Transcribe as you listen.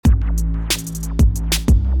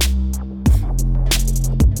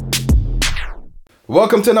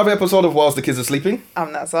Welcome to another episode of Whilst the Kids Are Sleeping.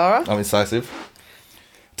 I'm not Zara. I'm Incisive.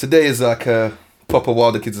 Today is like a proper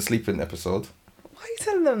While the Kids Are Sleeping episode. Why are you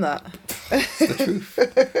telling them that? It's the truth.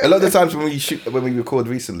 A lot of the times when we record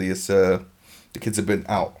recently, it's the kids have been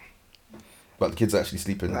out, but the kids are actually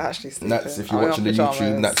sleeping. Nats, if you're watching the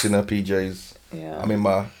YouTube, Nats in her PJs. Yeah. I'm in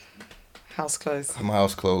my house clothes. My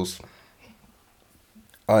house clothes.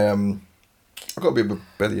 I got a bit of a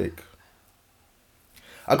bellyache.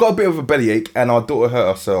 And our daughter hurt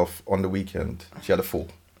herself on the weekend. She had a fall.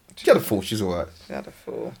 She's alright.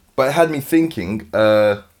 But it had me thinking,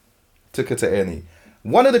 took her to A&E.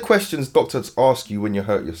 One of the questions doctors ask you when you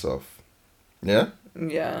hurt yourself. Yeah?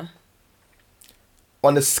 Yeah.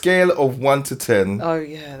 On a scale of 1 to 10, oh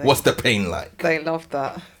yeah, what's the pain like? They love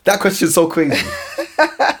that. That question's so crazy.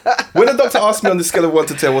 When the doctor asked me on the scale of 1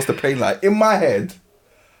 to 10, what's the pain like? In my head,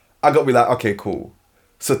 I got to be like, okay, cool.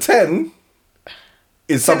 So 10...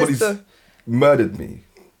 is somebody's murdered me.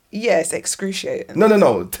 Yeah, it's excruciating.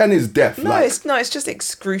 No. 10 is death. No, it's just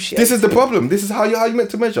excruciating. This is the problem. This is how you meant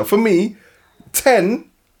to measure. For me, 10,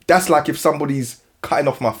 that's like if somebody's cutting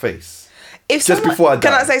off my face. Before I die.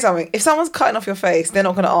 Can I say something? If someone's cutting off your face, they're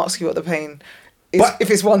not going to ask you what the pain is. But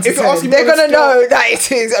if it's 1 to 10, they're going to know that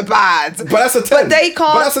it is bad. But that's a 10. But they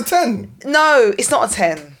can't. But that's a 10. No, it's not a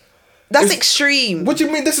 10. That's extreme. What do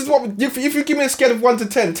you mean? This is what... If you give me a scale of 1 to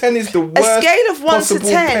 10, 10 is the worst. A scale of 1 to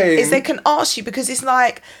 10 pain. is they can ask you because it's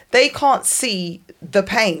like they can't see the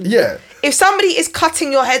pain. Yeah. If somebody is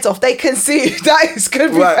cutting your head off, they can see that is going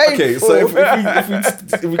to be painful. Okay, so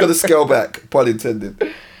if we got to scale back, pun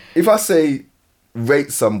intended. If I say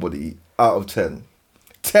rate somebody out of 10,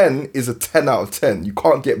 10 is a 10 out of 10. You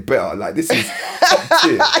can't get better. Like, this is top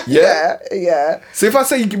tier. Yeah? Yeah. So if I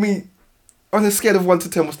say you give me... on a scale of 1 to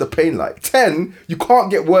 10, what's the pain like? 10, you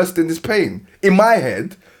can't get worse than this pain. In my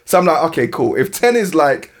head, so I'm like, okay, cool. If 10 is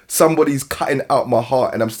like somebody's cutting out my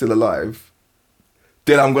heart and I'm still alive,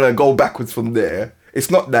 then I'm going to go backwards from there.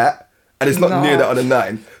 It's not that, and it's not near that on a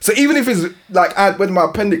 9. So even if it's like, when my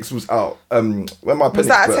appendix was out, was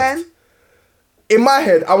that a 10? In my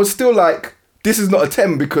head, I was still like, this is not a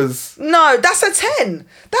 10 because... No, that's a 10.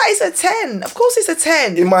 That is a 10. Of course it's a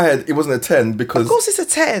 10. In my head, it wasn't a 10 because... Of course it's a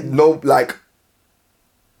 10. No, like...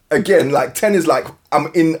 Again, like 10 is like,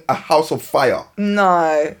 I'm in a house of fire.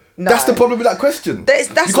 No. That's the problem with that question. You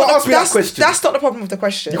can't ask me that question. That's not the problem with the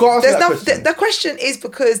question. You can't ask me that question. The question is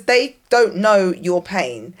because they don't know your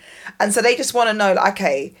pain. And so they just want to know, like,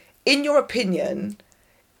 okay, in your opinion,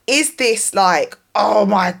 is this like, oh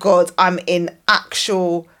my God, I'm in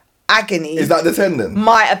actual... agony. Is that the 10 then?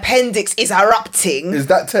 My appendix is erupting. Is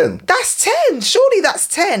that 10? That's 10. Surely that's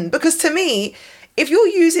 10. Because to me, if you're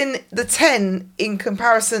using the 10 in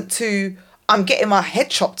comparison to I'm getting my head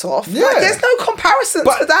chopped off, like, there's no comparison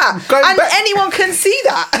to that. Anyone can see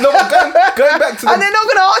that. No, but going back to and they're not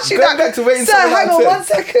going to ask you that. Back to rating. Sir, hang on 1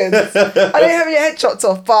 second. I know you're having your head chopped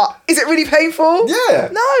off, but is it really painful? Yeah.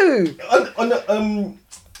 No.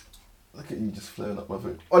 Look at you just flaring up my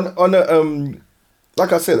foot.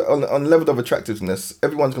 Like I said, on level of attractiveness,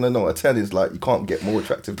 everyone's going to know a 10 is like, you can't get more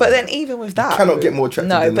attractive. But then even with that... you cannot get more attractive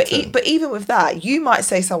than a 10. But even with that, you might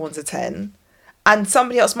say someone's a 10 and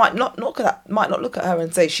somebody else might not look at her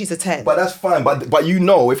and say she's a 10. But that's fine. But you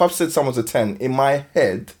know, if I've said someone's a 10, in my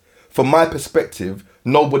head, from my perspective,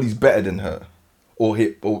 nobody's better than her. Or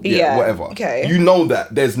whatever. Okay. You know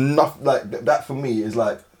that. There's nothing... Like, that for me is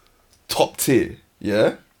like top tier.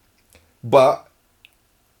 Yeah? But...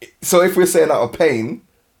 So if we're saying out of pain,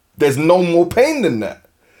 there's no more pain than that.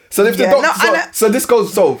 So if the doctor, so this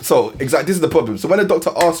goes exactly. This is the problem. So when the doctor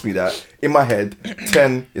asked me that, in my head,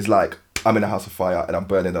 10 is like I'm in a house of fire and I'm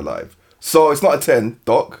burning alive. So it's not a 10,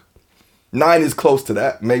 doc. 9 is close to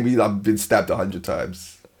that. Maybe I've been stabbed 100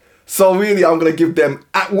 times. So really, I'm gonna give them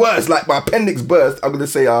at worst, like my appendix burst. I'm gonna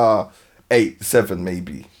say 8, 7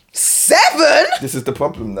 maybe. 7? This is the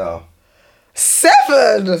problem now.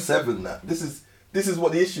 7. 7. Now. This is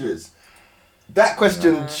what the issue is. That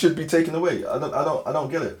question should be taken away. I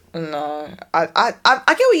don't get it. No, I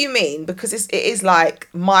get what you mean because it is like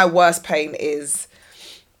my worst pain is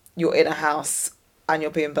you're in a house and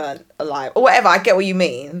you're being burnt alive or whatever. I get what you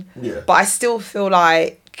mean. Yeah. But I still feel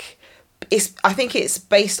like I think it's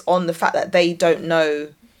based on the fact that they don't know.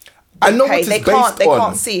 I know what it's based on. They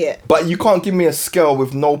can't see it. But you can't give me a scale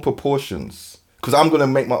with no proportions. Because I'm going to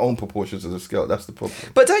make my own proportions of the scale. That's the problem.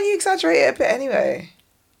 But don't you exaggerate it a bit anyway?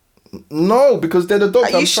 No, because they're the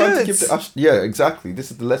doctor. You should. Yeah, exactly. This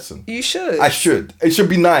is the lesson. You should. I should. It should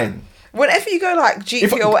be 9. Whenever you go like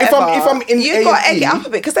GP or whatever, if I'm in you've got to egg it up a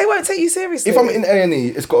bit because they won't take you seriously. If I'm in A&E,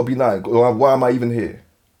 it's got to be 9. Why am I even here?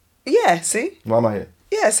 Yeah, see? Why am I here?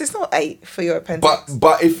 Yes, it's not 8 for your appendix.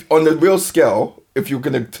 But if on the real scale, if you're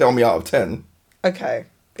gonna tell me out of 10, okay,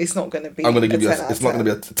 it's not going to be. I'm gonna give you. It's not gonna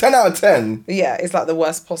be a 10 out of 10. Yeah, it's like the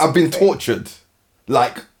worst possible. I've been thing. tortured.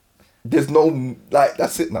 Like, there's no like.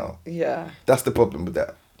 That's it now. Yeah. That's the problem with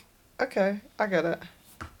that. Okay, I get it.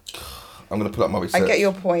 I'm gonna pull up my research. I get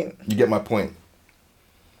your point. You get my point.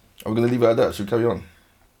 Are we gonna leave it at that? Should we carry on?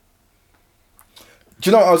 Do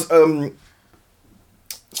you know I was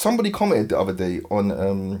somebody commented the other day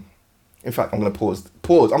on in fact I'm gonna pause.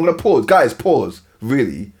 I'm gonna pause. Guys, pause.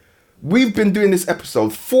 Really. We've been doing this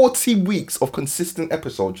episode 40 weeks of consistent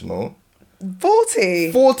episodes, you know?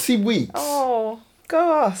 40? 40 weeks. Oh,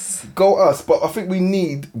 go us. Go us. But I think we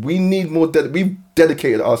need more we've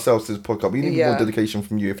dedicated ourselves to this podcast. We need more dedication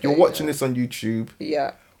from you. If you're watching this on YouTube,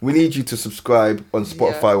 we need you to subscribe on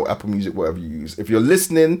Spotify or Apple Music, whatever you use. If you're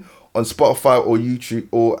listening on Spotify or YouTube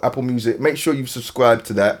or Apple Music, make sure you subscribe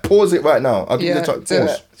to that. Pause it right now. I'll give you the time. Do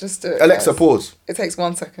it. Just do it. Alexa, pause. It takes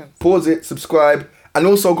 1 second. Pause it, subscribe, and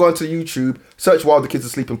also go onto YouTube, search While the Kids Are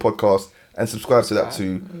Sleeping podcast, and subscribe to that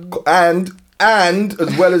too. And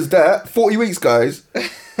as well as that, 40 weeks, guys.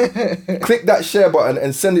 Click that share button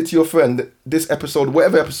and send it to your friend. This episode,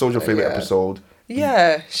 whatever episode your favorite episode.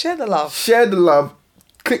 Yeah, share the love. Share the love.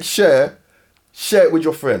 Click share. Share it with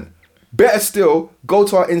your friend. Better still, go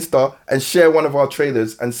to our Insta and share one of our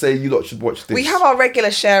trailers and say you lot should watch this. We have our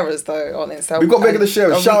regular sharers though on Insta. We've got regular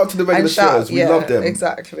sharers. Shout out to the regular sharers. We love them.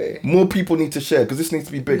 Exactly. More people need to share because this needs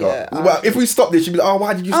to be bigger. Yeah, well, if we stop this, you'd be like, oh,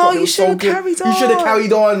 why did you stop? Oh, you should have carried on. You should have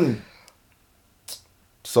carried on.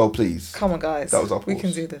 So please. Come on, guys. That was our pause. We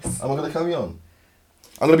can do this. Am I going to carry on?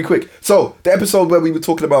 I'm going to be quick. So, the episode where we were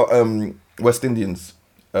talking about West Indians.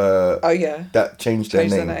 That changed their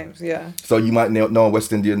names, yeah. So you might know a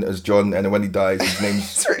West Indian as John, and then when he dies, his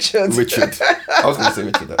name's Richard. I was going to say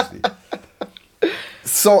Richard, actually.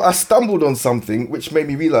 So I stumbled on something which made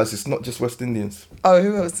me realise it's not just West Indians. Oh,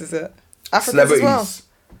 who else is it? Africans Celebrities. As well?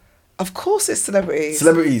 Of course it's celebrities.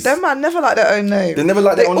 Celebrities. Them man never like their own name. They never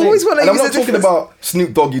like their own name. They always want to use I'm not talking about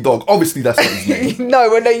Snoop Doggy Dogg. Obviously, that's not his name. No,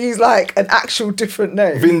 when they use like an actual different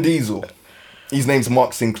name. Vin Diesel. His name's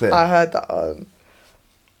Mark Sinclair. I heard that.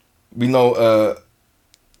 We know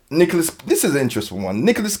Nicholas. This is an interesting one.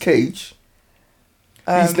 Nicolas Cage.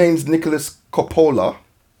 His name's Nicholas Coppola.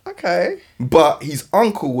 Okay. But his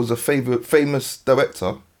uncle was a famous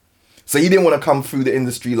director. So he didn't want to come through the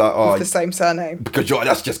industry like, oh, with the same surname. Because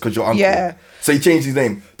that's just because you're uncle. Yeah. So he changed his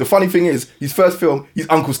name. The funny thing is, his first film, his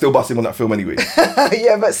uncle's still busting on that film anyway.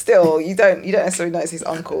 Yeah, but still, you don't necessarily know it's his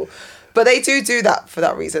uncle. But they do that for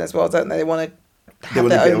that reason as well, don't they? They want to have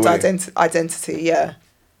their own identity. Yeah.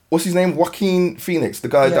 What's his name? Joaquin Phoenix, the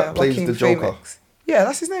guy that plays the Joker. Phoenix. Yeah,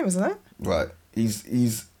 that's his name, isn't it? Right.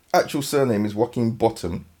 His actual surname is Joaquin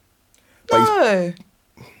Bottom. No.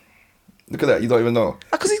 Look at that, you don't even know.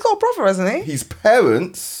 Because he's got a brother, hasn't he? His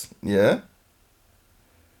parents,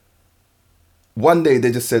 one day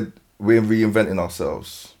they just said, we're reinventing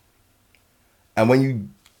ourselves. And when you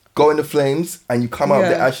go in the flames and you come out of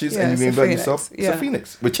the ashes and you reinvent yourself, it's a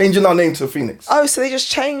phoenix. We're changing our name to a phoenix. Oh, so they just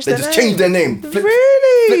changed their name? They just changed their name.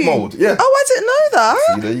 Really? Flip mode, yeah. Oh, I didn't know that.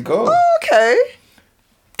 See, there you go. Oh, okay.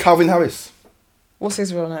 Calvin Harris. What's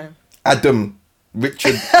his real name? Adam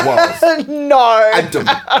Richard Wiles. No. Adam.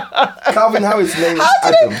 Calvin Harris' name is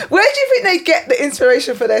Adam. Where do you think they get the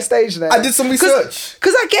inspiration for their stage name? I did some research.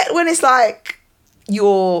 Because I get when it's like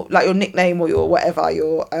your nickname or your whatever,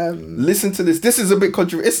 your Listen to this. This is a bit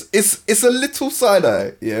controversial. It's a little side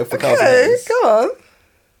eye, for Calvin Harris. Go on.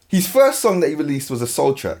 His first song that he released was a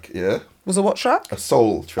soul track, Was a what track? A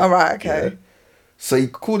soul track. Oh, right, okay. Yeah? So he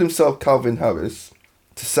called himself Calvin Harris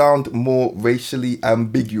to sound more racially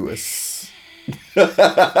ambiguous.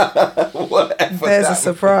 Whatever. There's a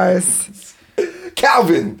surprise.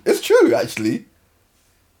 Calvin. It's true, actually.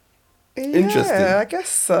 Interesting. Yeah, I guess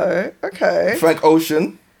so. Okay. Frank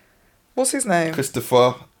Ocean. What's his name?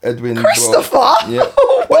 Christopher Edwin. Christopher? Yeah.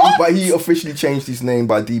 What? But he officially changed his name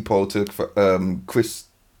by default to Chris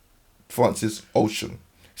Francis Ocean.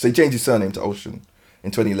 So he changed his surname to Ocean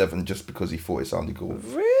in 2011 just because he thought it sounded cool.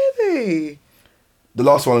 Really? The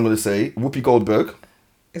last one I'm going to say, Whoopi Goldberg.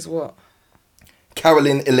 Is what?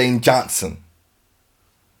 Carolyn Elaine Johnson.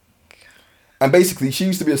 And basically, she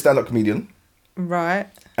used to be a stand-up comedian. Right.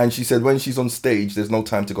 And she said when she's on stage, there's no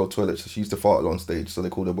time to go to the toilet, so she used to fart on stage, so they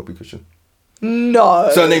called her Whoopi Cushion. No.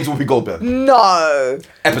 So her name's Whoopi Goldberg. No.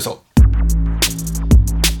 Episode.